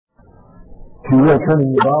You will turn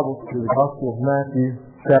in your Bibles to the Gospel of Matthew,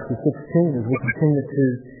 chapter 16, as we continue to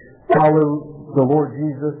follow the Lord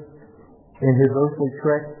Jesus in His earthly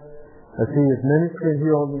trek as He is ministering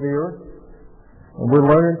here on the earth. And we're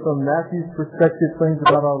learning from Matthew's perspective things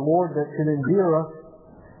about our Lord that should endear us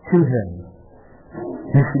to Him.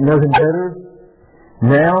 You should know Him better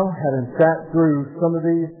now, having sat through some of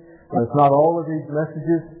these, if not all of these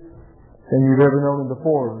messages, than you've ever known Him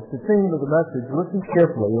before. It's the theme of the message. Listen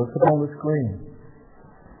carefully. It's up on the screen.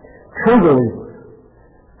 True believers.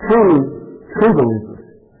 True believers.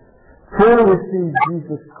 Fully receive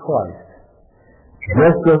Jesus Christ,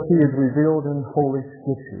 just as He is revealed in Holy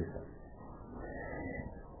Scriptures.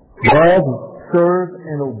 Love, serve,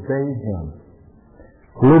 and obey Him,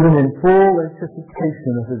 living in full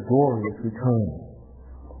anticipation of His glorious return.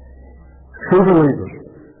 True believers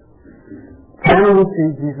fully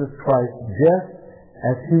receive Jesus Christ just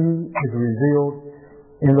as He is revealed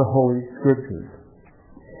in the Holy Scriptures.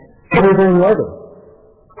 Everything other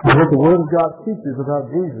than what the Word of God teaches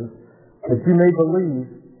about Jesus that you may believe,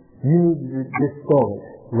 you need to dispel it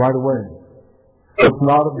right away. It's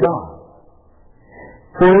not of God.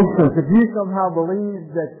 For instance, if you somehow believe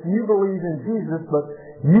that you believe in Jesus, but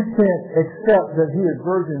you can't accept that He is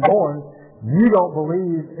virgin born, you don't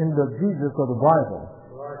believe in the Jesus of the Bible.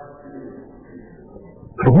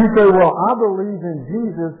 If you say, well, I believe in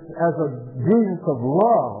Jesus as a Jesus of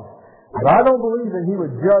love, but I don't believe that He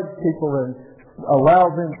would judge people and allow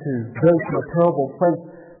them to go to a terrible place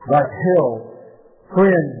like hell,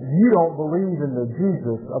 friend, you don't believe in the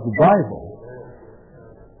Jesus of the Bible.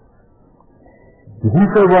 If you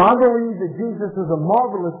say, well, I believe that Jesus is a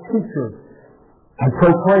marvelous teacher and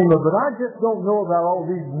proclaimer, but I just don't know about all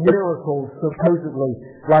these miracles, supposedly,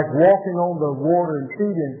 like walking on the water and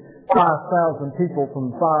feeding 5,000 people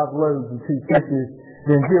from 5 loaves and 2 fishes,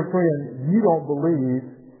 then, dear friend, you don't believe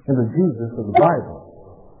in the Jesus of the Bible.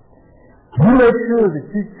 You make sure that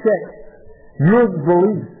you check your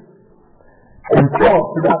beliefs and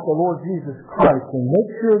thoughts about the Lord Jesus Christ and make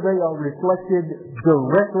sure they are reflected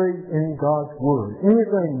directly in God's Word.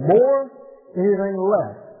 Anything more, anything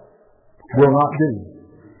less will not do.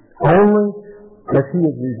 Only as He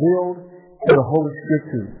is revealed in the Holy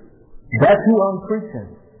Scriptures. That's who I'm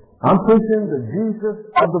preaching. I'm preaching the Jesus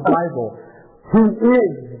of the Bible, who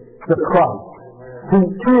is the Christ, who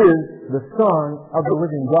is the Son of the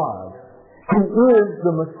living God, who is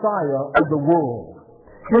the Messiah of the world,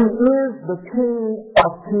 who is the King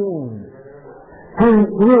of kings, who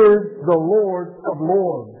is the Lord of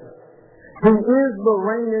lords, who is the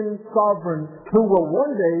reigning sovereign, who will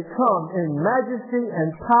one day come in majesty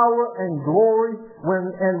and power and glory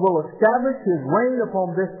and will establish His reign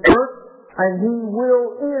upon this earth, and He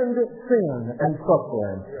will end sin and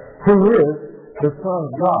suffering. He is the Son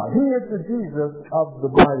of God. He is the Jesus of the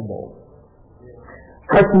Bible.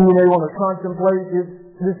 Question you may want to contemplate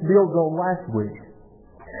is, this builds on last week.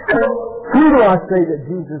 Who do I say that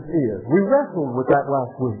Jesus is? We wrestled with that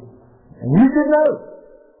last week. And you should know.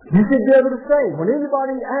 You should be able to say, when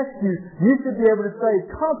anybody asks you, you should be able to say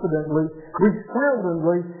confidently,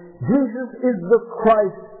 resoundingly, Jesus is the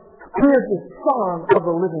Christ. He is the Son of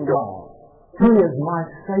the living God. He is my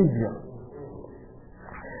Savior.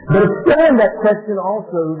 But expand that question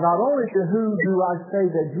also, not only to who do I say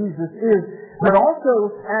that Jesus is, but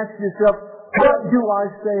also ask yourself, what do I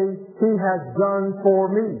say He has done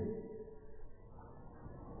for me?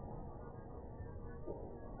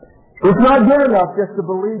 It's not good enough just to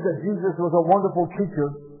believe that Jesus was a wonderful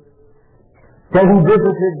teacher, that He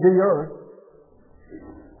visited the earth,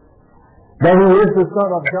 that He is the Son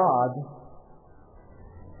of God.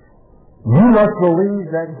 You must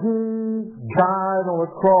believe that He died on a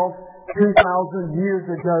cross 2,000 years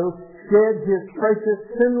ago, shed His precious,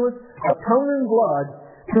 sinless, atoning blood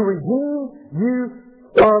to redeem you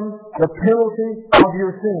from the penalty of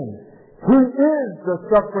your sins. He is the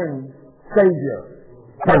suffering Savior,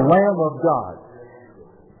 the Lamb of God.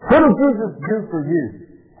 What did Jesus do for you?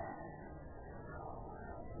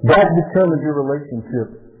 That determines your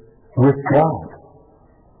relationship with God.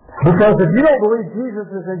 Because if you don't believe Jesus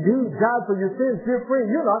is indeed died for your sins, dear friend,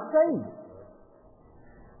 you're not saved.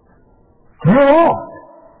 You're lost.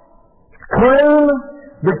 Claim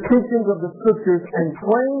the teachings of the Scriptures and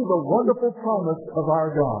claim the wonderful promise of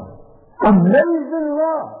our God. Amazing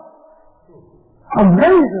love.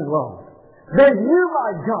 Amazing love. That you,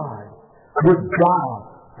 my God, would die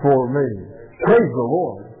for me. Praise the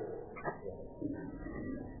Lord.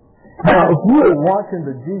 Now, if you were watching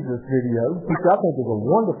the Jesus video, which I think is a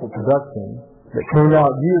wonderful production that came out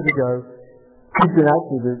years ago, featuring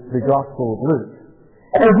actually the Gospel of Luke.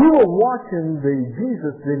 If you were watching the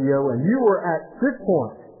Jesus video and you were at this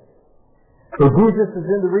point, So Jesus is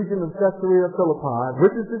in the region of Caesarea Philippi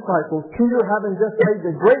with his disciples, Peter having just made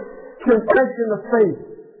the great confession of faith.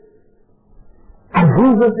 And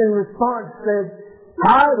Jesus in response said,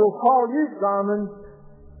 I will call you, Simon,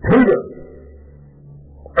 Peter,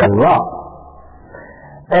 a rock.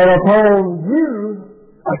 And upon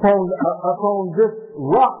this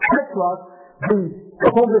rock, Petros,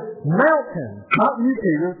 upon this mountain, not you,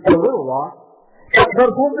 Peter, the little rock, but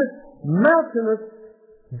upon this mountainous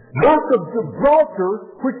rock of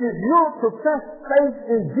Gibraltar, which is your professed faith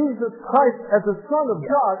in Jesus Christ as the Son of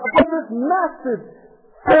God, upon this massive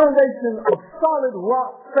foundation of solid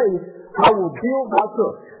rock faith, I will build my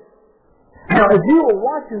church. Now, if you were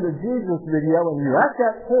watching the Jesus video and you're at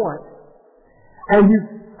that point, and you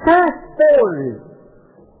fast forwarded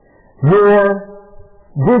your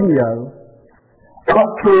video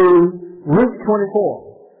up to Luke 24.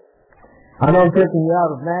 I know I'm taking you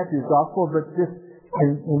out of Matthew's Gospel, but just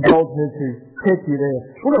indulge me to take you there.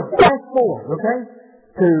 We're going to fast forward, okay,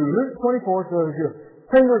 to Luke 24, so as your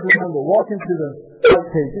fingers are going to walk into the right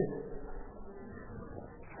pages.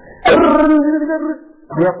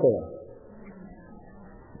 You're up there.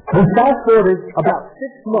 We fast forwarded about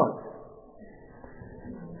 6 months.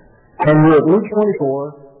 And we're at Luke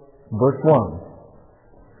 24, verse 1.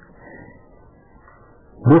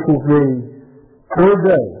 This is the third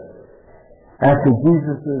day after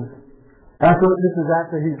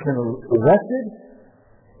after he's been arrested,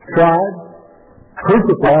 tried,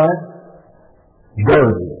 crucified,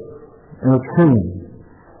 buried, and was tomb.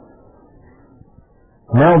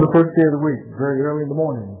 Now on the first day of the week, very early in the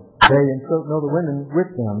morning, they and certain other women with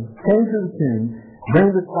them came to the tomb,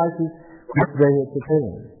 bringing the spices which they had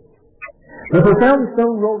prepared. But they found the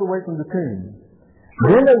stone rolled away from the tomb.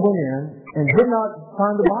 Then they went in and did not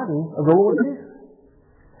find the body of the Lord Jesus.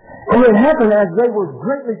 And it happened as they were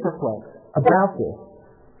greatly perplexed about this,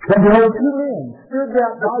 that behold, 2 men stood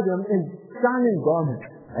out by them in shining garments,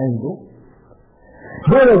 angels.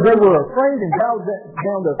 Then as they were afraid and bowed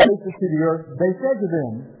down their faces to the earth, they said to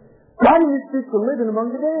them, why do you seek the living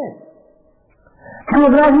among the dead? He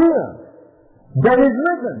is not here, but is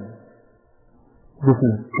risen. This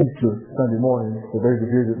is Easter Sunday morning, for those of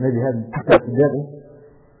you that maybe hadn't put that together.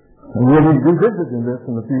 And we'll be revisiting this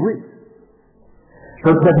in a few weeks.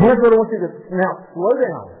 But here's what I want you to now slow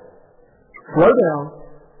down,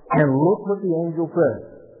 and look what the angel says.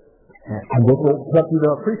 And this will help you to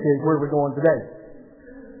appreciate where we're going today.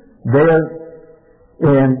 There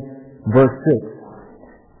in verse 6.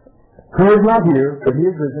 He is not here, but he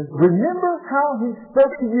is risen. Remember how he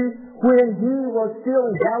spoke to you when he was still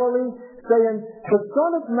in Galilee, saying, the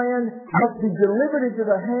Son of Man must be delivered into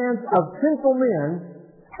the hands of sinful men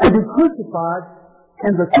and be crucified,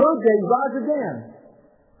 and the third day rise again.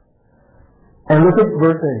 And look at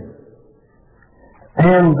verse 8.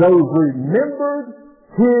 And they remembered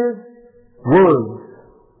his words.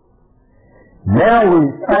 Now we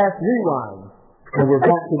fast rewind, and we're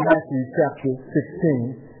back to Matthew chapter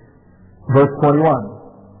 16, verse 21.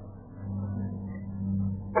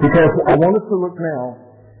 Because I want us to look now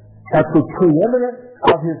at the preeminence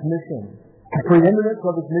of his mission. The preeminence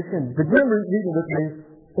of his mission. Begin reading with me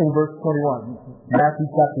in verse 21, Matthew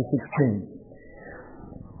chapter 16.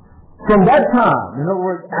 From that time, in other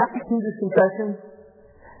words, after Peter's confession,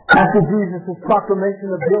 after Jesus'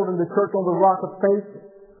 proclamation of building the church on the rock of faith,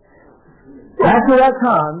 after that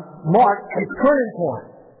time marked a turning point.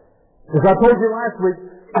 As I told you last week,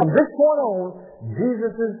 from this point on,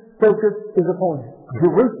 Jesus' focus is upon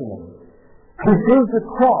Jerusalem. He sees the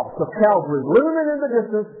cross of Calvary looming in the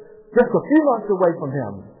distance, just a few months away from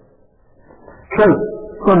him. So,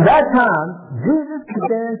 from that time, Jesus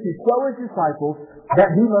began to show his disciples that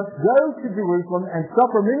he must go to Jerusalem and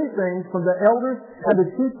suffer many things from the elders and the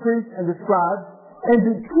chief priests and the scribes, and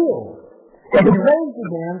be killed, and be raised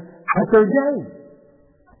again the third day.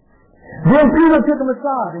 Then Peter took him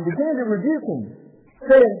aside and began to rebuke him,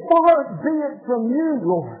 saying, far be it from you,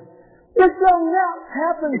 Lord. This shall not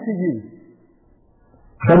happen to you.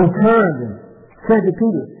 But he turned and said to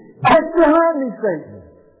Peter, get behind me, Satan.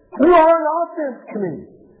 You are an offense to me.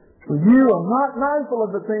 For you are not mindful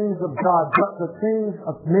of the things of God, but the things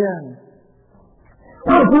of men.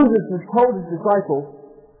 What Jesus has told his disciples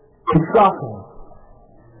is shocking.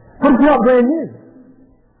 It's not brand new.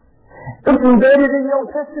 It's embedded in the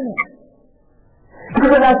Old Testament.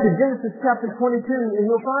 You go back to Genesis chapter 22, and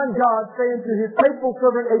you'll find God saying to his faithful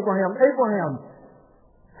servant Abraham, Abraham,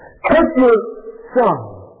 take your son,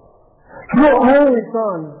 your only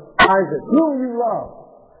son, Isaac, whom you love.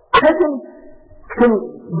 Take him to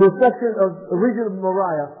the section of the region of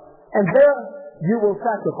Moriah, and there you will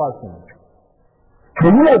sacrifice him.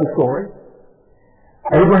 And you know the story.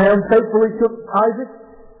 Abraham faithfully took Isaac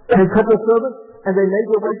and a couple of servants, and they made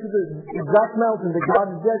their way to the exact mountain that God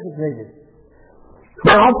had designated.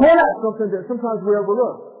 Now, I'll point out something that sometimes we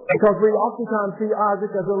overlook, because we oftentimes see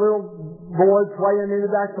Isaac as a little boy playing in the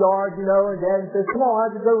backyard, and Dad says, "Come on,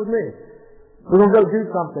 Isaac, go with me. We're going to go do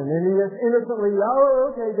something." And he just innocently, "Oh,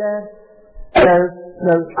 okay, Dad."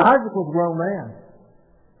 Isaac was a grown man.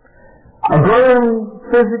 A grown,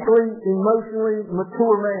 physically, emotionally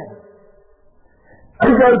mature man.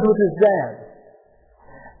 He goes with his dad.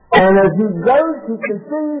 And as he goes, he can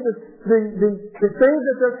see the things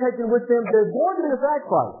that they're taking with them. There's going to be a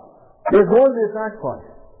sacrifice. There's going to be a sacrifice.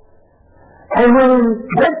 And when he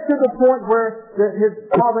gets to the point where his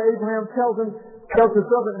father Abraham tells his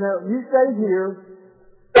servant, "Now, you stay here."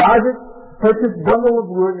 Isaac takes this bundle of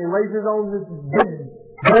wood and he lays it on this big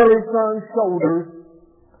burly son's shoulders.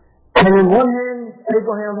 And in one hand,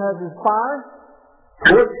 Abraham has his fire,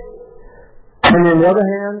 torch, and in the other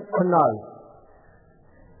hand, a knife.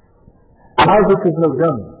 Isaac is no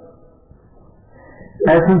dummy.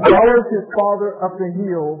 As he follows his father up the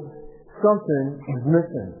hill, something is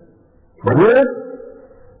missing. The wood,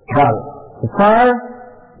 got it. The fire,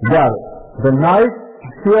 got it. The knife,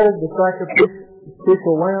 killed the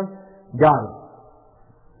sacrificial lamb, got it.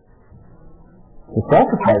 The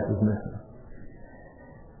sacrifice is missing.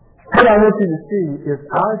 What I want you to see is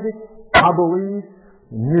Isaac, I believe,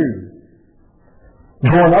 knew,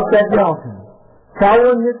 going up that mountain,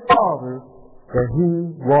 following his father, that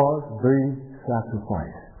he was the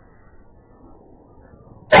sacrifice.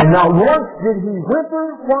 And not once did he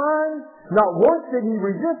whimper, whine, not once did he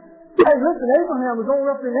resist. Hey, listen, Abraham was only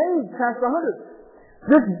up in age, past 100.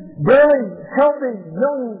 This very healthy,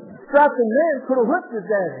 young, strapping man could have whipped his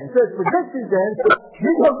daddy and said, "Forget you, Dad.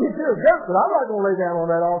 You're going to get your goat, but I'm not going to lay down on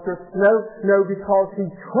that altar." No, because he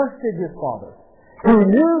trusted his father. He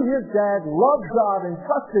knew his dad loved God and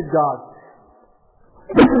trusted God.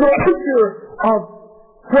 This is a picture of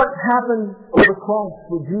what happened on the cross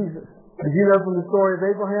with Jesus. As you know from the story of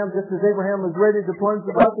Abraham, just as Abraham was ready to plunge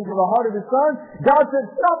the knife into the heart of his son, God said,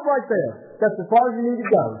 "Stop right there. That's as far as you need to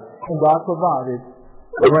go." And God provided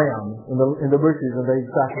a ram in the bushes, and they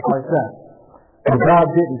sacrificed that. And God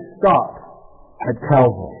didn't stop at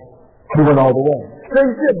Calvary. He went all the way. So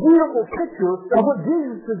you see a beautiful picture of what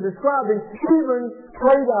Jesus is describing, even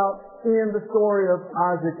played out in the story of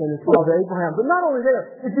Isaac and his father Abraham. But not only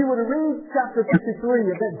there, if you were to read chapter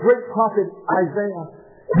 53 of that great prophet Isaiah,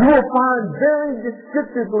 you will find very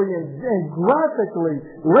descriptively and graphically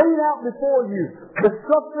laid out before you the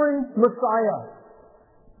suffering Messiah.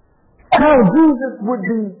 How Jesus would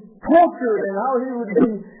be tortured and how he would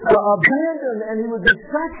be abandoned and he would be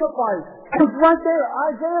sacrificed. It's right there.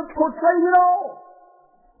 Isaiah portrayed it all.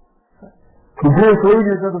 The Jewish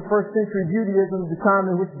leaders of the first century Judaism, the time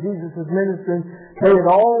in which Jesus was ministering, they had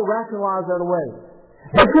all rationalized that away.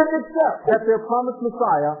 They couldn't accept that their promised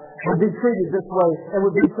Messiah would be treated this way and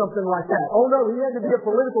would be something like that. Oh no, he had to be a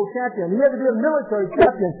political champion. He had to be a military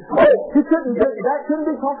champion. That couldn't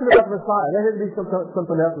be talking about the Messiah. That had to be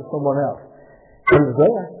something else or someone else. He was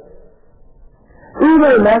there. Even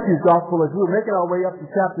in Matthew's Gospel, as we were making our way up to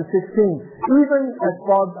chapter 16, even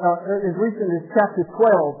as recent as chapter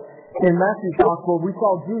 12 in Matthew's Gospel, we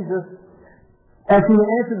saw Jesus as he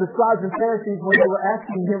answered the scribes and Pharisees when they were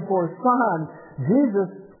asking him for a sign. Jesus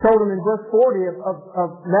told them in verse 40 of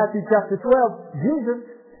Matthew chapter 12, Jesus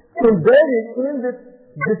embedded in this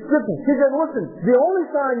description. He said, "Listen, the only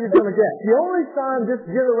sign you're going to get, the only sign this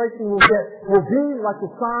generation will get will be like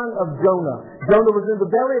the sign of Jonah. Jonah was in the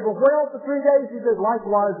belly of a whale for 3 days. He said,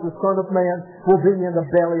 likewise the Son of Man will be in the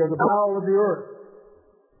belly of the bowel of the earth."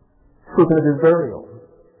 Speaking of his burial.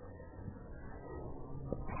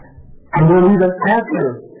 And then even after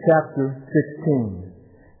chapter 16,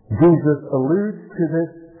 Jesus alludes to this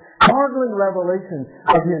startling revelation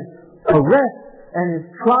of his arrest and his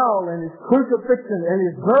trial and his crucifixion and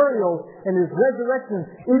his burial and his resurrection.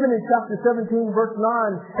 Even in chapter 17, verse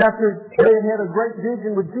 9, after they had a great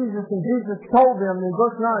vision with Jesus, and Jesus told them in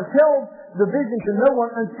verse 9, "Tell the vision to no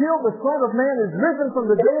one until the Son of Man is risen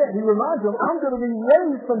from the dead." He reminds them, "I'm going to be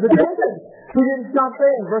raised from the dead." He didn't stop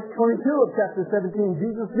there. In verse 22 of chapter 17,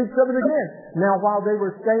 Jesus speaks of it again. "Now while they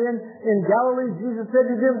were staying in Galilee, Jesus said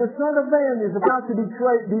to them, the Son of Man is about to be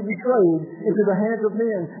betrayed into the hands of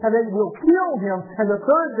men, and they will kill him, and the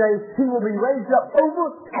third day he will be raised up." Over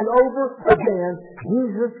and over again,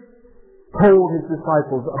 Jesus told his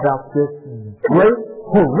disciples about this great,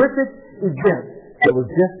 horrific event that was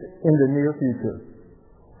just in the near future.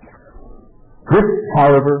 This,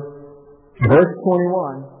 however, verse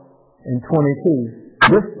 21 and 22,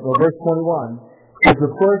 verse 21 is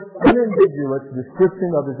the first unambiguous description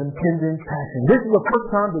of his impending passion. This is the first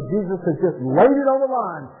time that Jesus has just laid it on the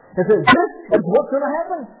line and said, this is what's going to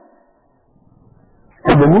happen.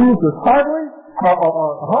 And the news was startling,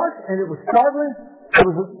 harsh, and it was startling. It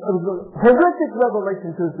was a horrific revelation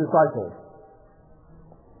to his disciples.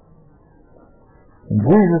 And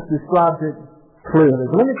Jesus described it clearly.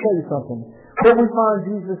 Let me tell you something. What we find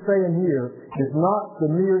Jesus saying here is not the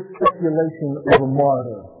mere speculation of a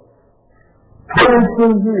martyr. What we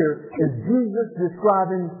see here is Jesus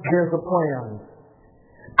describing there's a plan.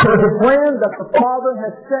 There's a plan that the Father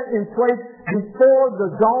has set in place before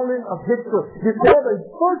the dawning of history. Before the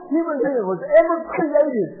first human being was ever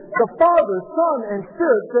created, the Father, Son, and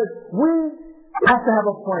Spirit said, we have to have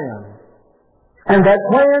a plan. And that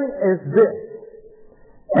plan is this.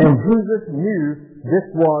 And Jesus knew this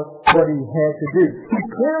was what he had to do. He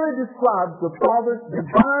clearly describes the Father's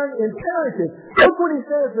divine imperative. Look what he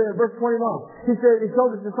says there in verse 21. He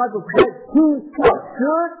told his disciples that he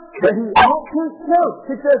should, that he ought to serve.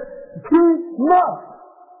 He says, he must.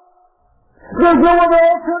 There's no other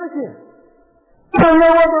alternative. There's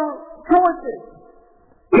no other choices.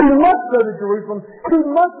 He must go to Jerusalem. He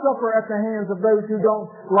must suffer at the hands of those who don't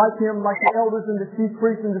like him, like the elders and the chief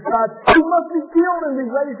priests and the scribes. He must be killed and be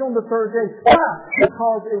raised on the third day. Why?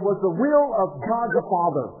 Because it was the will of God the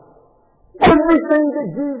Father. Everything that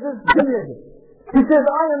Jesus did. He says,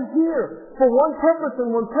 I am here for one purpose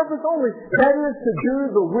and one purpose only. That is to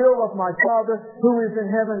do the will of my Father who is in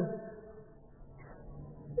heaven.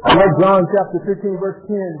 I like John chapter 15 verse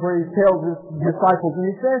 10 where he tells his disciples, and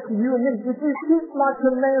he says to you and me, if you keep my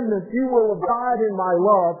commandments, you will abide in my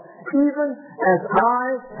love, even as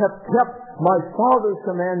I have kept my Father's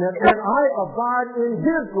commandment, and I abide in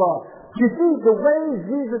his love. You see, the way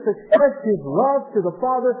Jesus expressed his love to the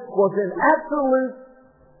Father was in absolute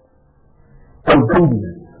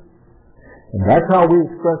obedience. And that's how we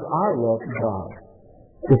express our love to God,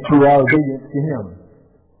 is through our obedience to him.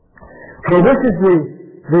 So this is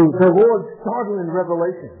the Lord's startling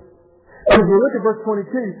revelation. As we look at verse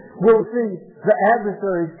 22, we'll see the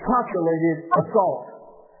adversary's calculated assault.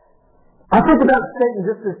 I think about Satan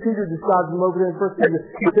just as Peter describes him over there in 1 Peter.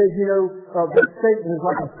 He says, that Satan is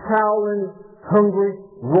like a prowling, hungry,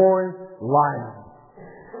 roaring lion.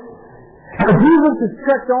 And Jesus is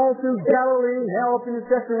trekked all through Galilee, now up into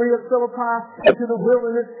Caesarea Philippi, into the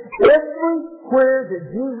wilderness. Everywhere that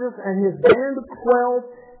Jesus and his band of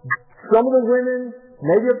 12, some of the women,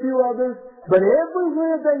 maybe a few others, but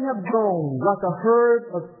everywhere they have gone, like a herd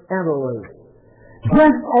of antelope,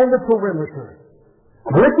 just on the perimeter,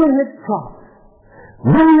 licking his chops,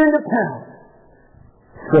 running into town.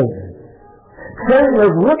 Satan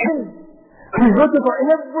is looking. He's looking for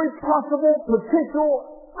every possible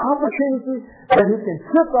potential opportunity that he can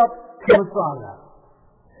trip up the Messiah.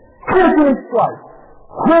 Where can he strike?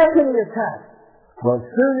 Where can he attack? Well, as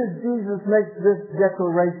soon as Jesus makes this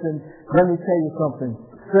declaration, let me tell you something.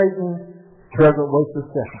 Satan doesn't waste a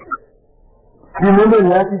second. You remember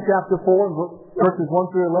in Matthew chapter 4, verses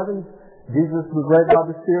 1 through 11, Jesus was led by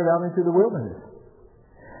the Spirit out into the wilderness.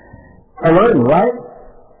 Alone, right?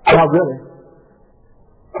 Not really.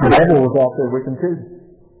 The devil was out there with him too.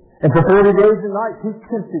 And for 40 days and nights, he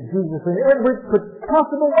tempted Jesus in every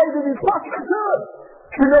possible way that he possibly could.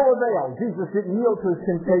 To no avail. Jesus didn't yield to his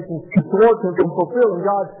temptations to thwart him from fulfilling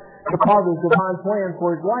God's, the Father's divine plan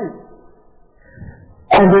for his life.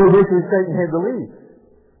 And then eventually Satan had to leave.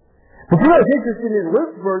 But you know what's interesting in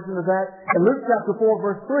Luke's version of that, in Luke chapter 4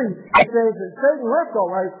 verse 3, it says that Satan left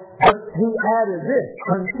all right, but he added this,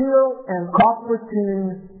 until an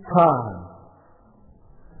opportune time.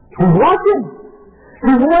 He's watching.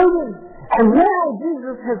 He's waiting. And now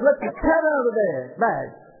Jesus has let the cat out of the bag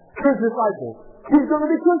to his disciples. He's going to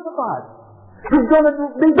be crucified. He's going to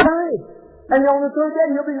be buried. And on the third day,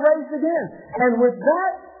 he'll be raised again. And with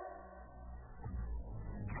that,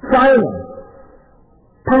 Simon,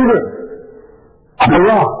 Peter, the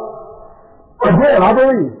rock, again, I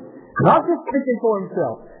believe, not just speaking for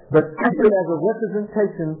himself, but speaking as a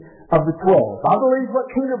representation of the 12. I believe what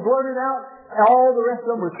Peter blurted out, all the rest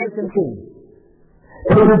of them were thinking too.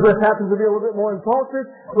 Peter just happens to be a little bit more impulsive,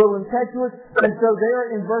 a little impetuous, and so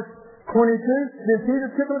there in verse 22, then Peter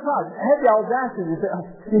took him aside. Had the audacity to say, oh,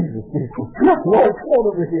 Jesus, Lord, come on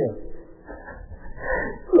over here.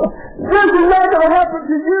 This is not going to happen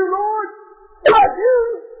to you, Lord. Not you.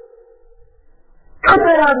 Get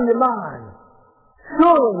that out of your mind.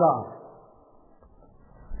 Surely not.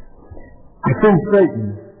 I think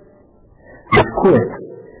Satan is quick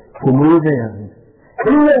to move in.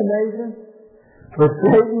 Isn't that amazing? But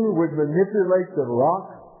Satan would manipulate the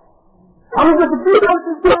rock. I mean, just a few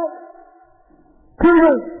verses back.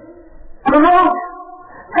 Peter, the rock,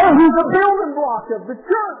 And he's a building block of the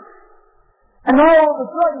church. And all of a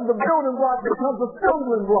sudden the building block becomes a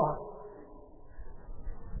stumbling block.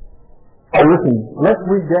 Oh, listen, lest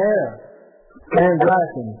we dare stand back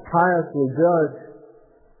and piously judge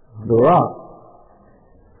the rock.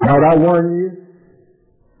 Might I warn you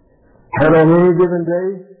that on any given day,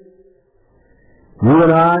 you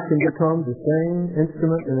and I can become the same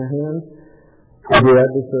instrument in the hands of the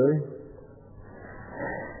adversary.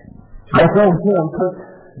 My friend Tim put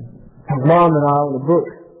his mom and I on a book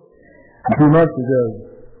a few months ago.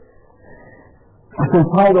 It's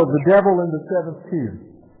entitled The Devil in the Seventh Pew.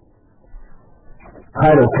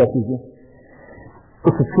 Title catches you.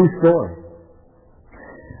 It's a true story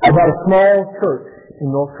about a small church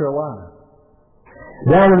in North Carolina.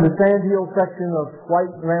 Down in the Sandhill section of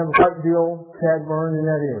Whiteville, Chadburn, in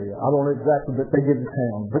that area. I don't know exactly, but they give the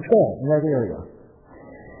town. But yeah, in that area.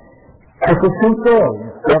 It's a true story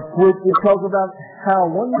of which it tells about how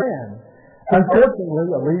one man, unfortunately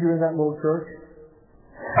a leader in that little church,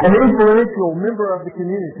 an influential member of the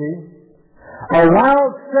community,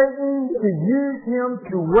 allowed Satan to use him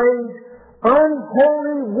to wage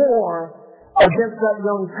unholy war against that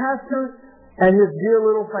young pastor and his dear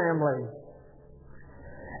little family.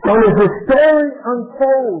 And as the story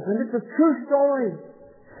unfolds, and it's a true story,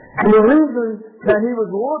 and the reason that he was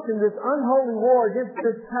launching this unholy war against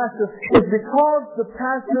this pastor is because the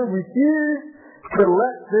pastor refused to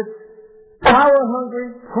let this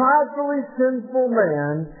power-hungry, pridefully sinful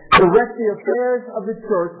man direct the affairs of the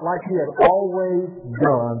church like he had always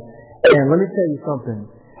done. And let me tell you something.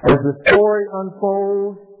 As the story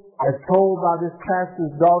unfolds, as told by this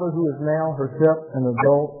pastor's daughter, who is now herself an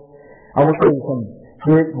adult, I will tell you something.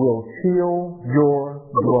 It will chill your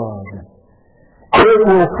blood. It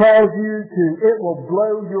will cause you to, it will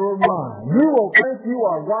blow your mind. You will think you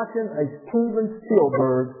are watching a Steven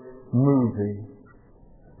Spielberg movie.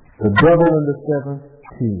 The Devil in the Seventh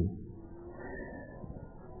Pew.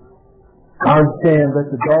 I understand that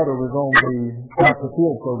the daughter was on the Dr.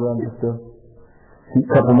 Field program just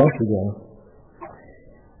a couple months ago.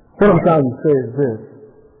 What I'm trying to say is this.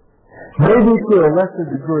 Maybe to a lesser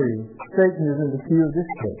degree, Satan is in the pew of this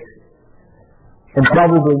church. And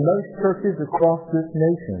probably most churches across this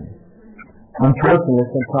nation. Unfortunately,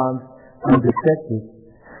 sometimes undetected,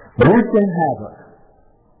 wreaking havoc.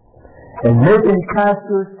 And making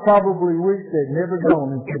pastors probably wish they'd never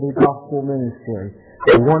gone into the gospel ministry.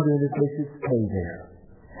 They're wondering if they should stay there.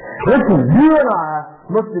 Listen, you and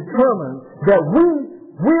I must determine that we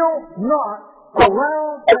will not allow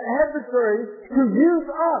the adversary to use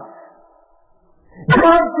us.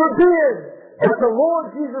 God forbid that the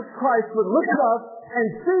Lord Jesus Christ would look at us and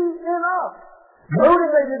see in us,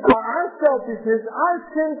 motivated by our selfishness, our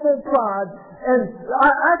sinful pride, and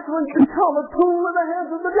actually become a tool in the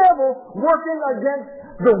hands of the devil, working against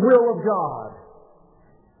the will of God.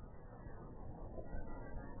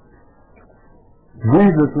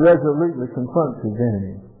 Jesus resolutely confronts his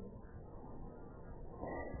enemy.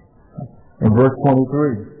 In verse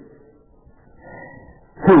 23.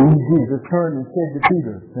 Jesus turned and said to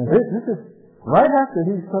Peter, and this is right after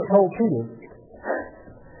he told Peter,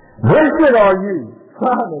 "Blessed are you,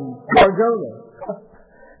 Simon Bar-Jonah."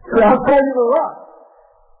 So I'll tell you the rock.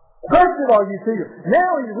 Blessed are you, Peter. Now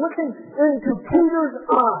he's looking into Peter's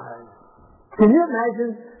eyes. Can you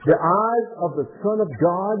imagine the eyes of the Son of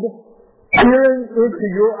God peering into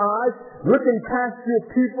your eyes, looking past your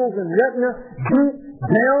pupils and retina, deep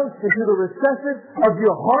down into the recesses of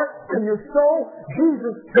your heart and your soul?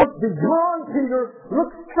 Jesus looked beyond Peter,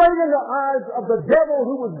 looked straight in the eyes of the devil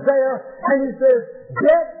who was there, and he says,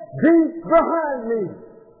 "Get thee behind me."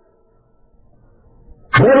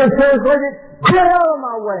 What is translated, "Get out of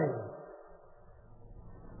my way."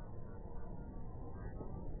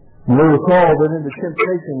 You will recall that in the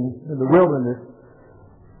temptation in the wilderness,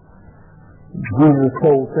 Jesus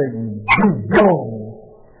told Satan, "Be gone."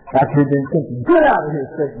 After he'd been tempted, "Get out of here,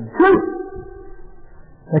 Satan.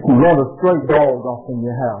 Like you run a stray dog off from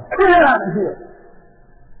your house. Get out of here."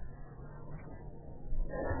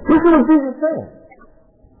 Listen to what Jesus said.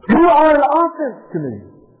 "You are an offense to me.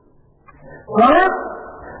 Right?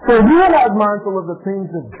 So you are not mindful of the things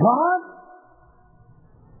of God,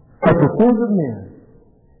 but the things of men."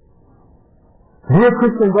 Dear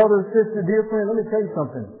Christian brother and sister, dear friend, let me tell you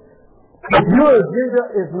something. If your agenda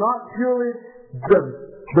is not purely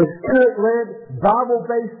the Spirit-led,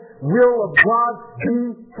 Bible-based will of God,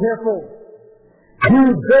 be careful.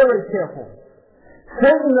 Be very careful.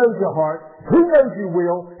 Satan knows your heart. He knows your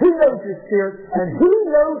will. He knows your spirit. And he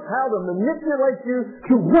knows how to manipulate you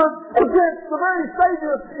to work against the very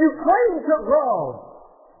Savior you claim to love.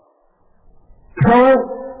 Don't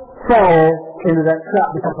fall into that trap,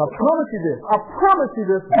 because I promise you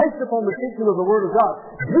this, based upon the teaching of the Word of God,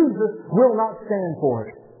 Jesus will not stand for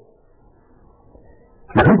it.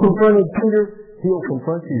 If He confronted Peter, He'll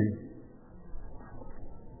confront you.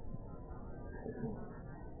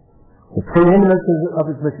 The preeminence of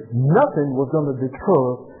His mission. Nothing was going to deter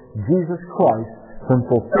Jesus Christ from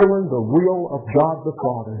fulfilling the will of God the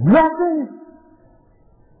Father. Nothing!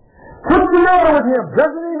 What's the matter with Him?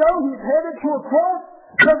 Doesn't He know He's headed to a cross?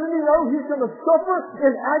 Doesn't He know He's going to suffer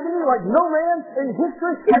in agony like no man in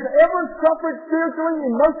history has ever suffered spiritually,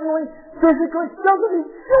 emotionally, physically? Doesn't He?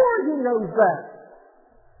 Sure He knows that.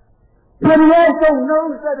 But He also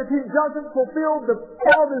knows that if He doesn't fulfill the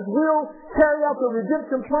Father's will, carry out the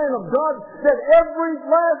redemption plan of God, that every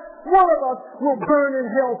last one of us will burn in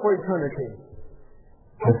hell for eternity.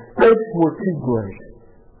 The stakes were too great.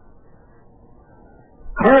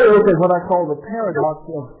 Now look at what I call the paradox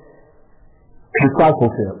of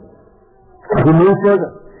discipleship. As we move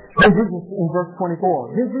further, then Jesus, in verse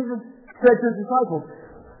 24, then Jesus said to His disciples,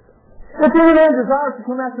 if any man desires to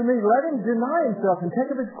come after me, let him deny himself and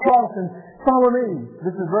take up his cross and follow me.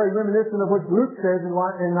 This is very reminiscent of what Luke says in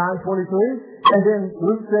 9:23. And then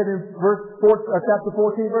Luke said in chapter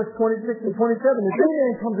 14, verse 26 and 27, if any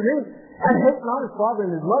man come to me and hate not his father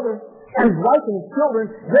and his mother, and his wife and his children,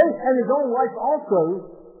 yea, and his own life also,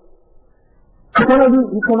 he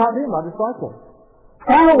cannot be my disciple.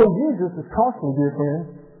 Following Jesus is costly, dear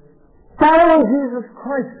friends. Following Jesus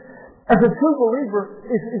Christ as a true believer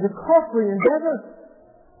is a costly endeavor.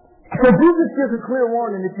 So Jesus gives a clear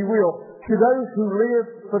warning, if you will, to those who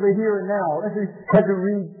live for the here and now, as we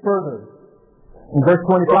read further. In verse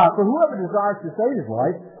 25, for whoever desires to save his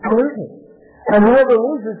life will lose it, and whoever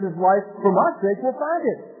loses his life for my sake will find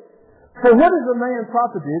it. For what is a man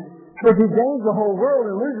profited if he gains the whole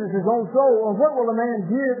world and loses his own soul? Or what will a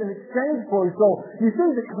man give in exchange for his soul? You see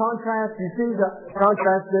the contrast? You see the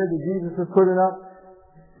contrast there that Jesus is putting up?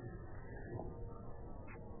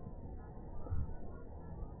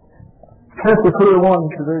 That's a clear one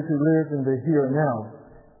to those who live in the here and now.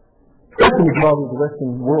 Especially because of the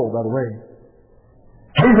Western world, by the way.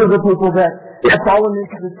 These are the people that have fallen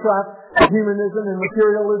into the trap of humanism and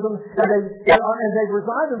materialism, and they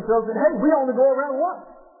resign themselves and, hey, we only go around once.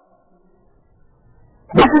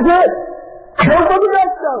 This is it. Go for the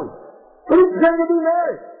next though. Who's going to be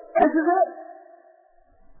married? This is it.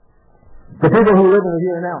 The people who live in the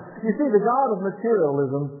here and now. You see, the God of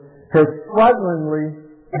materialism has frighteningly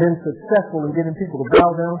been successful in getting people to bow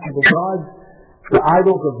down to the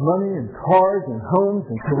idols of money and cars and homes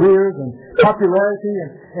and careers and popularity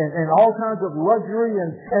and all kinds of luxury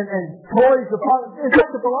and toys. In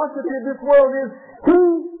fact, the philosophy of this world is he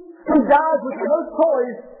who dies with the most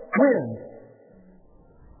toys wins.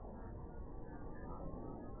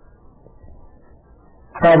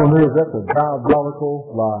 Problem is, that's a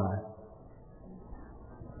diabolical lie.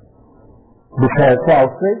 Because while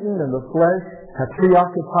Satan and the flesh have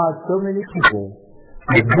preoccupied so many people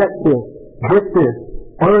with get this,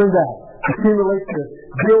 earn that, accumulate this,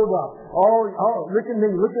 build up. Look at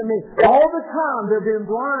me. All the time they're being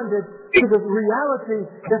blinded to the reality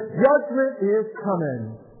that judgment is coming.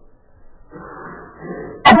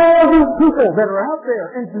 All these people that are out there,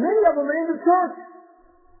 and many of them are in the church.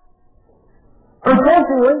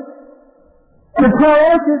 Unfortunately, the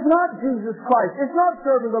priority is not Jesus Christ. It's not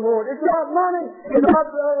serving the Lord. It's about money. It's about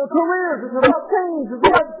careers. It's about things. It's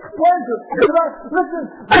about pleasure. It's about, listen,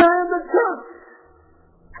 they're in the church.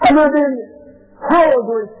 And they're being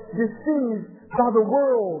horribly deceived by the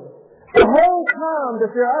world. The whole time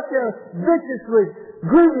that they're out there viciously,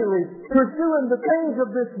 greedily pursuing the things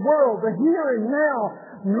of this world, the here and now,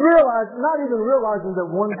 not even realizing that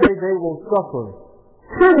one day they will suffer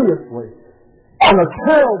hideously in a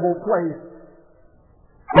terrible place.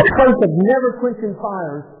 A place of never-quenching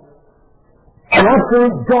fires, and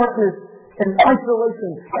absolute darkness, and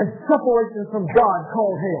isolation, and separation from God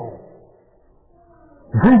called hell.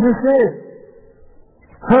 Jesus said,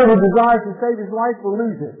 whoever desires to save his life will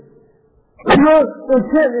lose it. If you're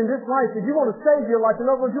intent in this life, if you want to save your life, in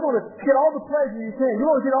other words, you want to get all the pleasure you can, you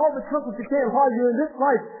want to get all the comfort you can while you're in this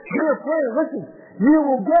life, dear friend, listen, you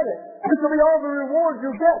will get it. This will be all the rewards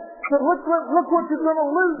you'll get. So look what you're going to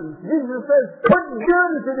lose. Jesus says, what good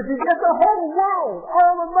is it if you get the whole world,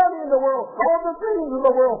 all the money in the world, all the things in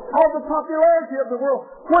the world, all the popularity of the world?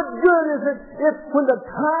 What good is it if when the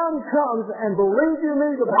time comes, and believe you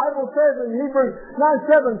me, the Bible says in Hebrews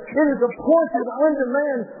 9:7, it is appointed unto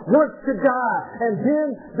man once to die. And then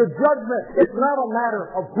the judgment, it's not a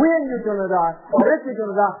matter of when you're going to die or if you're going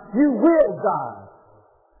to die. You will die.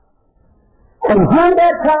 And when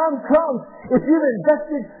that time comes, if you've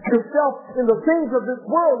invested yourself in the things of this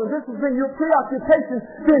world, and this has been your preoccupation,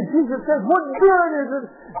 then Jesus says, what good is it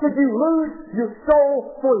if you lose your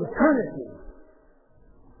soul for eternity?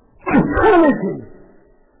 Eternity!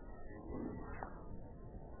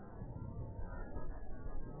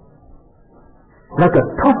 Like a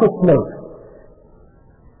puff of smoke.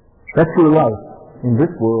 That's your life in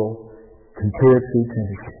this world compared to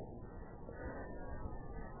eternity.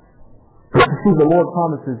 But you see, the Lord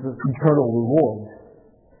promises us eternal reward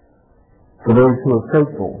for those who are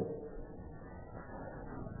faithful.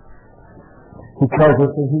 He tells us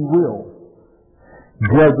that He will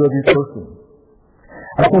judge every person.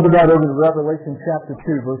 I think about over in Revelation chapter 2,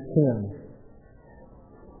 verse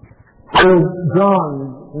 10. Where John,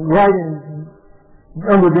 writing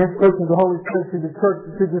under the inspiration of the Holy Spirit to the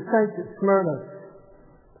church, to the saints at Smyrna,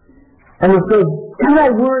 and it says, do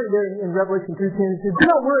not worry, there in Revelation 2:10, it says, do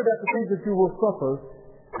not worry about the things that you will suffer.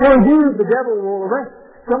 For you, the devil will arrest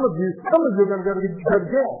some of you are going to go to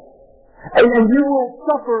jail. And you will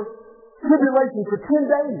suffer tribulation for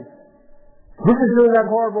 10 days. This is during that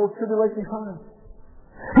horrible tribulation time.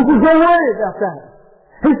 He says, don't worry about that.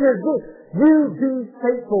 He says this, you be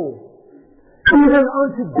faithful, even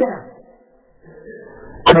unto death,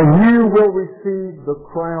 and you will receive the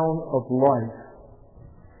crown of life.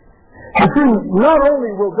 You see, not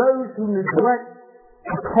only will those who neglect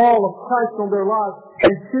the call of Christ on their lives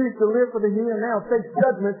and choose to live for the here and now face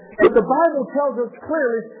judgment, but the Bible tells us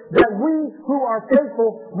clearly that we who are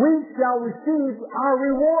faithful, we shall receive our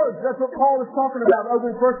rewards. That's what Paul is talking about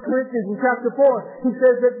over in 1 Corinthians in chapter 4. He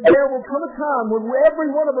says that there will come a time when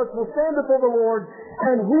every one of us will stand before the Lord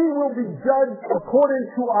and we will be judged according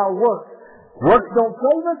to our works. Works don't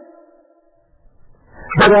save us.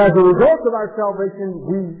 But as a result of our salvation,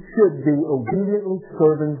 we should be obediently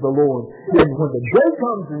serving the Lord. And when the day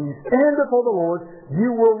comes and you stand before the Lord, you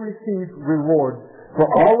will receive reward for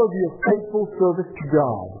all of your faithful service to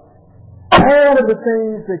God. All of the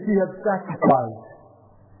things that you have sacrificed.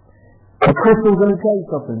 A Christian's going to tell you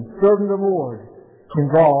something. Serving the Lord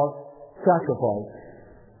involves sacrifice.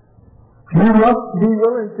 You must be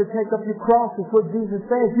willing to take up your cross, is what Jesus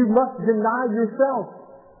says. You must deny yourself.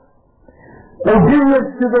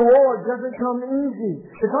 Obedience to the Lord doesn't come easy.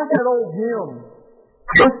 It's like that old hymn.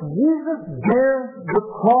 Must Jesus bear the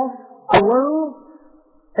cross alone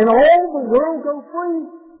and all the world go free?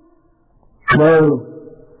 No.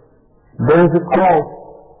 There's a cross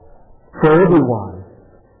for everyone.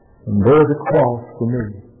 And there's a cross for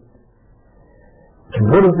me. And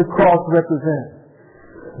what does the cross represent?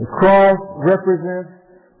 The cross represents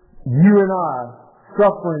you and I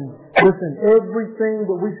suffering. Listen, everything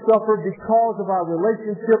that we suffer because of our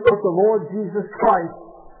relationship with the Lord Jesus Christ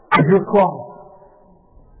is your cross.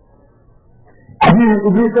 If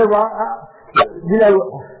you say, well,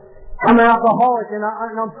 I'm an alcoholic and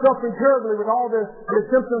I'm suffering terribly with all the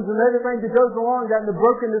symptoms and everything that goes along that and the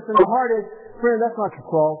brokenness and the heartache, friend, that's not your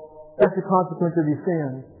cross. That's the consequence of your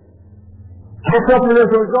sin. You're suffering as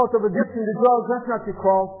a result of addiction to drugs, that's not your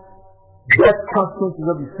cross. That's the consequences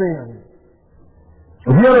of your sin.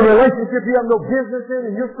 If you're in a relationship you have no business in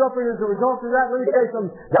and you're suffering as a result of that, let me tell you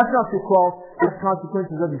something, that's not your cross, that's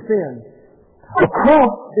consequences of your sin. A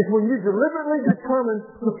cross is when you deliberately determine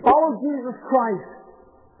to follow Jesus Christ.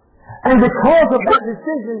 And because of that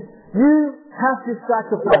decision, you have to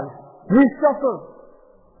sacrifice. You suffer.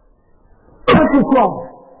 That's your cross.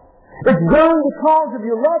 It's done because of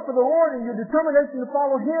your love for the Lord and your determination to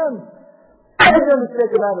follow Him. Make no mistake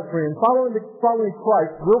about it, friend. Following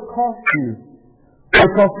Christ will cost you. It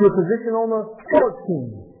might cost you a position on the sports team.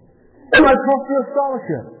 It might cost you a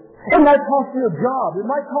scholarship. It might cost you a job. It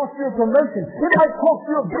might cost you a promotion. It might cost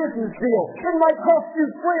you a business deal. It might cost you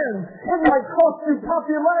friends. It might cost you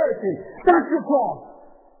popularity. That's your cross.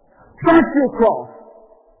 That's your cross.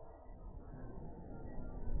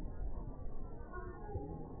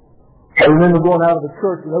 I remember going out of the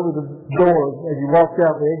church and over the door as you walked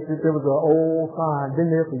out the exit, there was an old sign,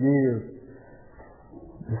 been there for years.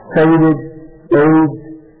 Faded, aged,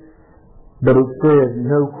 but it said,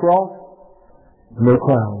 no cross, no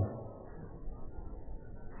crown.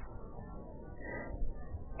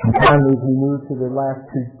 And finally, as we move to the last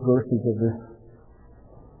two verses of this.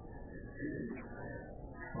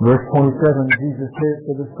 Verse 27, Jesus says,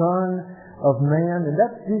 for the Son of Man, and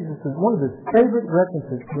that's Jesus' one of his favorite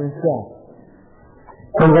references to himself.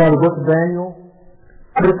 Comes out of the book of Daniel,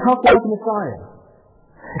 but it talks about the Messiah.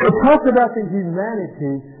 It talks about the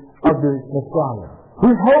humanity of the Messiah.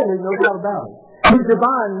 He's holy, no doubt about it. He's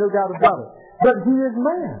divine, no doubt about it. But He is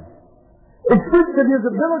man. It speaks of His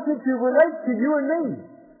ability to relate to you and me.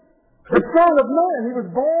 The Son of Man, He was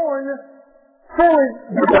born fully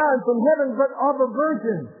divine from heaven, but of a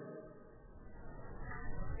virgin.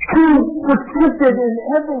 He was tempted in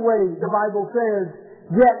every way, the Bible says,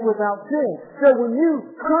 yet without sin. So when you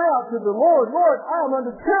cry out to the Lord, Lord, I am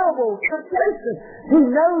under terrible temptation, He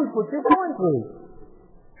knows what you're going through.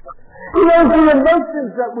 He knows the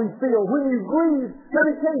emotions that we feel. When you grieve, let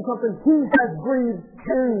me tell you something, He has grieved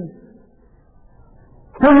too.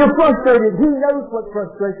 When you're frustrated, He knows what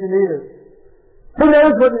frustration is. He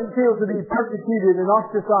knows what it feels to be persecuted and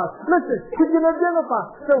ostracized. Listen, He can identify.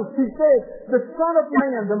 So He says, the Son of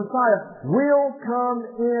Man, the Messiah, will come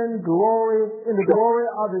in the glory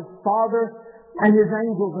of His Father and His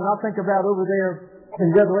angels. And I think about over there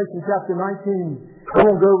in Revelation chapter 19, I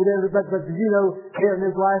won't go over there, but you know, here in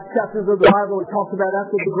these last chapters of the Bible, it talks about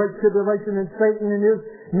after the great tribulation and Satan and his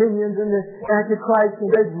minions and the Antichrist, and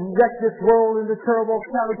they've wrecked this world into terrible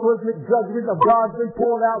cataclysmic judgment of God's been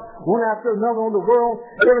poured out one after another on the world.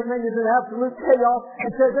 Everything is in absolute chaos.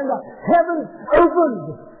 It says, and the heavens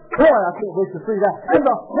opened. Boy, I can't wait to see that. And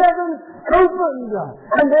the heavens opened,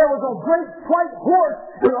 and there was a great white horse,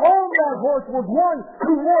 and on that horse was one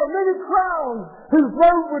who wore many crowns, whose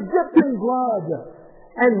robe was dipped in blood.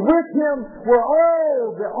 And with him were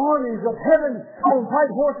all the armies of heaven on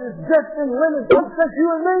white horses dressed in linen, just as you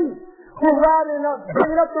and me were riding up,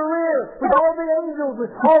 bringing up the rear with all the angels,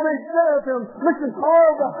 with all the seraphim. Listen,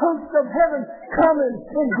 all the hosts of heaven coming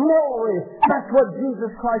in glory. That's what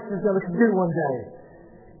Jesus Christ is going to do one day.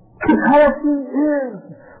 Because He is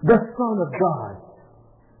the Son of God.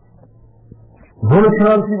 When it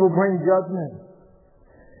comes, He will bring judgment.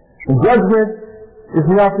 And judgment is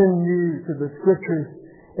nothing new to the Scriptures.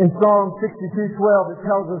 In Psalm 62:12, it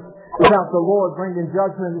tells us about the Lord bringing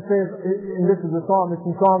judgment. It says, and this is the psalm, it's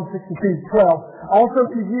in Psalm 62:12, also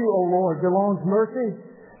to you, O Lord, belongs mercy,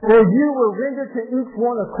 for you will render to each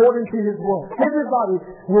one according to his work. Everybody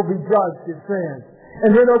will be judged, it says.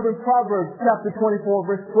 And then over in Proverbs chapter 24,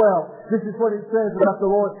 verse 12, this is what it says about the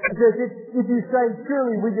Lord. It says, if you say,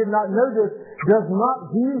 surely we did not know this, does not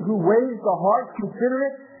He who weighs the heart consider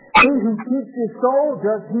it? He who keeps his soul,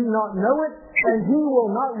 does he not know it? And He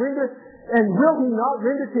will not render, and will He not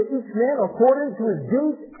render to each man according to his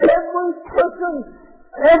deeds? Every person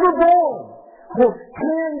ever born will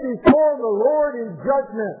stand before the Lord in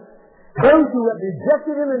judgment. Those who have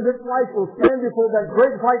rejected Him in this life will stand before that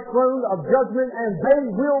great white throne of judgment, and they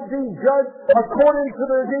will be judged according to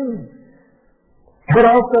their deeds. But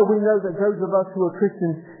also we know that those of us who are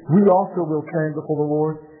Christians, we also will stand before the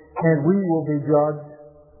Lord, and we will be judged.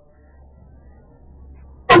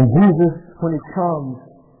 And Jesus, when He comes,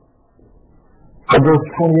 in verse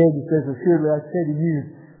 28, He says, assuredly I say to you,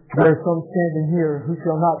 there are some standing here who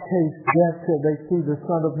shall not taste death till they see the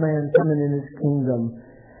Son of Man coming in His kingdom.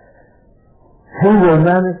 He will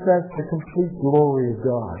manifest the complete glory of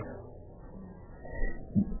God.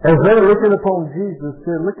 As they're looking upon Jesus,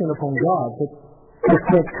 they're looking upon God, but they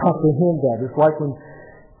can't comprehend that. It's like when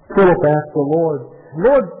Philip asked the Lord,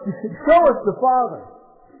 Lord, show us the Father.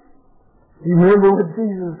 You remember what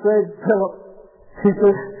Jesus said, Philip? He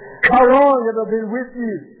said, how long have I been with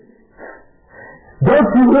you? Don't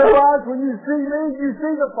you realize when you see me, you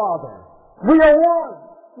see the Father? We are one.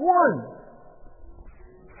 One.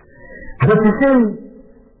 But you see,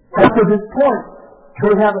 up to this point,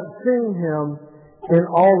 they haven't seen Him in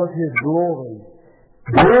all of His glory.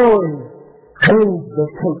 Glory means the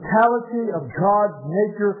totality of God's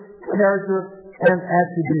nature, character, and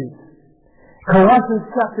attributes. Colossians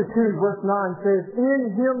chapter 2 verse 9 says, in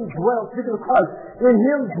Him dwells, speaking of Christ, in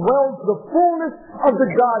Him dwells the fullness of the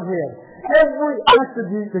Godhead. Every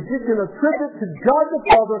attribute that you can attribute to God the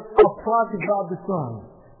Father applies to God the Son.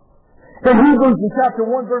 In Hebrews in chapter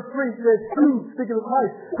 1 verse 3 says, who, speaking of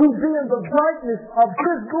Christ, who being the brightness of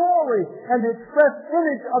His glory and the express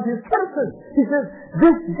image of His person. He says,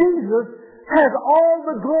 this Jesus has all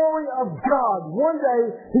the glory of God. One day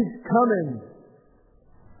He's coming.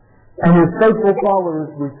 And His faithful followers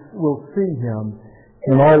will see Him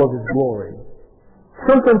in all of His glory.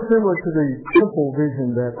 Something similar to the temple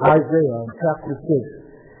vision that Isaiah in chapter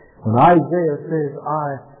 6. When Isaiah says, I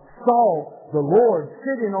saw the Lord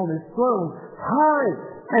sitting on His throne, high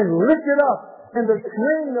and lifted up, and the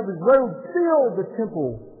train of His robe filled the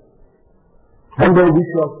temple. One day we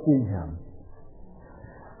shall see Him.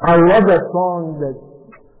 I love that song that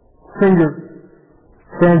singer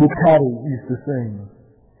Sandy Patty used to sing.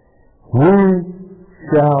 We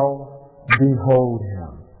shall behold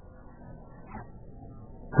Him.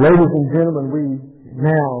 Ladies and gentlemen, we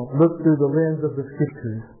now look through the lens of the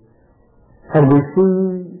Scriptures and we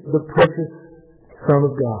see the precious Son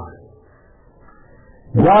of God.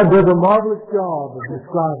 God does a marvelous job of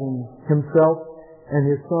describing Himself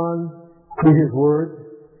and His Son to His Word.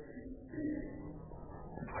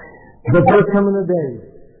 But there's coming a day,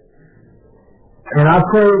 and I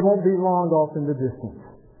pray it won't be long off in the distance,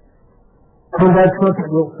 when that trumpet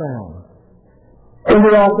will sound, and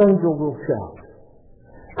the archangel will shout,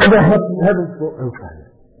 and the heavens will open,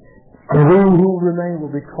 and we who remain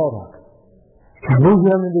will be caught up, and meet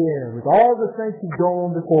Him in the air with all the saints who go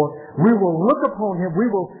on before. We will look upon Him. We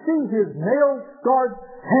will see His nail-scarred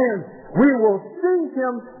hands. We will see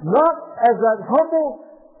Him not as that humble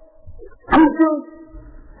preacher,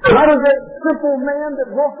 not as that simple man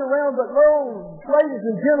that walked around, but lo, ladies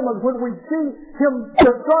and gentlemen, when we see Him,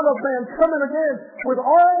 the Son of Man, coming again with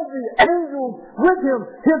all the angels with Him,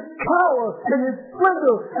 His power and His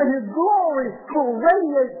splendor and His glory will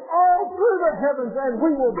radiate all through the heavens, and we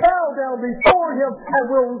will bow down before Him and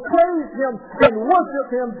will praise Him and worship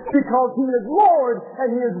Him because He is Lord and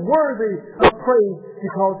He is worthy of praise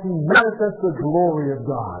because He manifests the glory of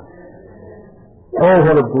God. Oh,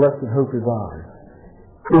 what a blessed hope is ours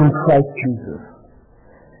in Christ Jesus.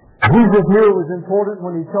 Jesus knew it was important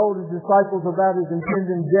when He told His disciples about His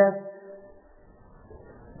impending death,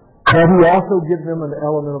 that He also gives them an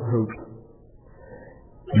element of hope.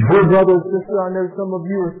 Dear brother and sister, I know some of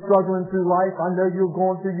you are struggling through life. I know you're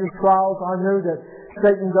going through your trials. I know that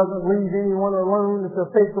Satan doesn't leave anyone alone if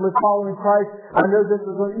they're faithfully following Christ. I know this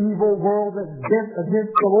is an evil world that's bent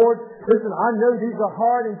against the Lord. Listen, I know these are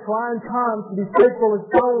hard and trying times to be faithful as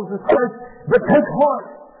followers of Christ, but take heart.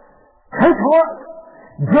 Take heart.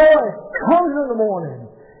 Joy comes in the morning.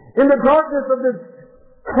 In the darkness of this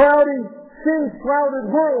cloudy,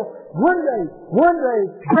 sin-shrouded world, one day,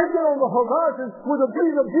 breaking on the horizon will be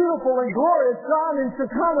the beautiful and glorious shining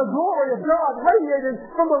Shekinah glory of God radiating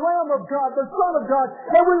from the Lamb of God, the Son of God,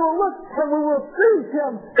 and we will look and we will see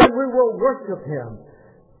Him and we will worship Him.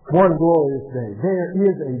 One glorious day. There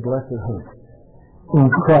is a blessed hope in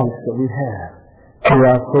Christ that we have through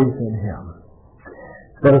our faith in Him.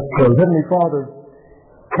 Let us pray. Heavenly Father,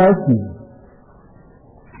 thank You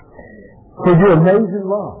for Your amazing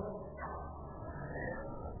love.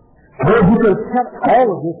 Lord, You could have kept all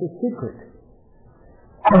of this a secret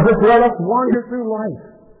and just let us wander through life,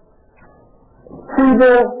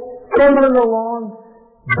 feeble, stumbling along,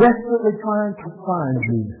 desperately trying to find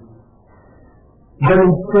You. But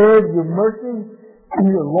instead, Your mercy and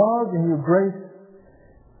Your love and Your grace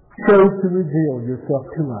chose to reveal Yourself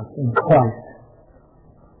to us in Christ.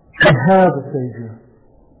 We have a Savior.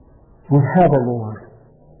 We have a Lord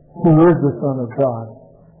who is the Son of God.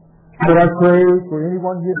 But I pray for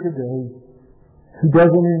anyone here today who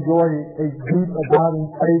doesn't enjoy a deep, abiding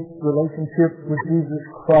faith relationship with Jesus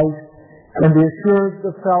Christ and the assurance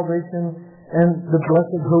of salvation and the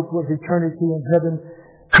blessed hope of eternity in heaven.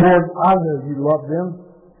 Lord, I know You love them.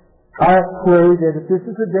 I pray that if this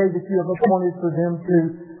is a day that You have appointed for them to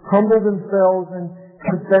humble themselves and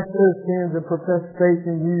confess their sins and profess faith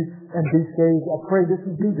in You and be saved, I pray this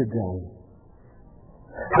would be the day.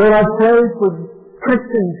 Lord, I pray for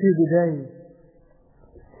Christians here today.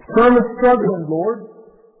 Some are struggling, Lord.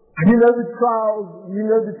 You know the trials, You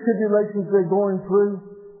know the tribulations they're going through.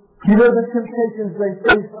 You know the temptations they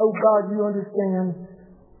face. Oh God, You understand.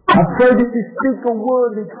 I pray that You speak a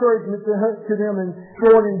word of encouragement to them and,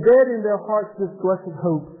 Lord, embed in their hearts this blessed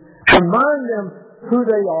hope. Remind them who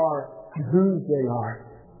they are and whose they are.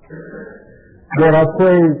 Lord, I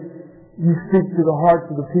pray You speak to the hearts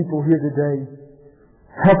of the people here today.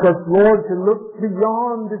 Help us, Lord, to look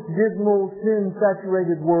beyond this dismal,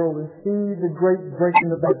 sin-saturated world and see the great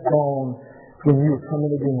breaking of that dawn when You are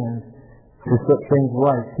coming again to set things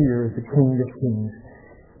right here as the King of Kings.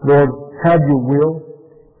 Lord, have Your will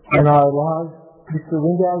in our lives. We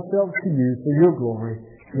surrender ourselves to You for Your glory.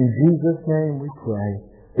 In Jesus' name we pray.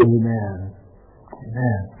 Amen.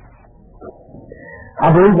 Amen.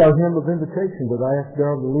 I believe our hymn of invitation that I asked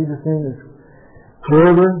Darrell to lead us in is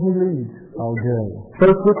wherever He leads, I'll go.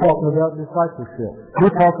 First, we're talking about discipleship.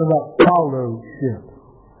 We're talking about fellowship.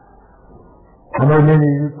 I know many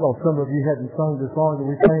of you, well, some of you hadn't sung the song that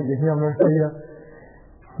we sang to Him earlier,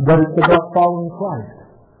 but it's about following Christ.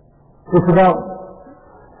 It's about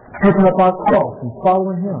taking up our cross and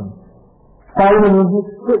following Him, following in His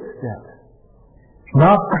footsteps,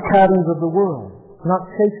 not the patterns of the world, not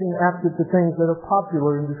chasing after the things that are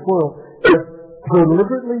popular in this world, but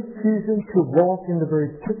deliberately choosing to walk in the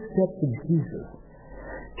very footsteps of Jesus,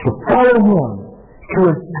 to follow Him, to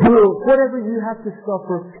endure whatever you have to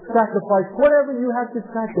suffer, sacrifice whatever you have to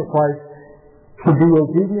sacrifice, to be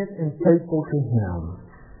obedient and faithful to Him.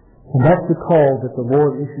 And that's the call that the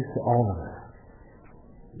Lord issues to all of us.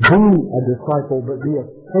 Be a disciple, but be a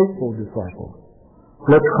faithful disciple.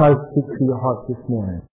 Let Christ speak to your heart this morning.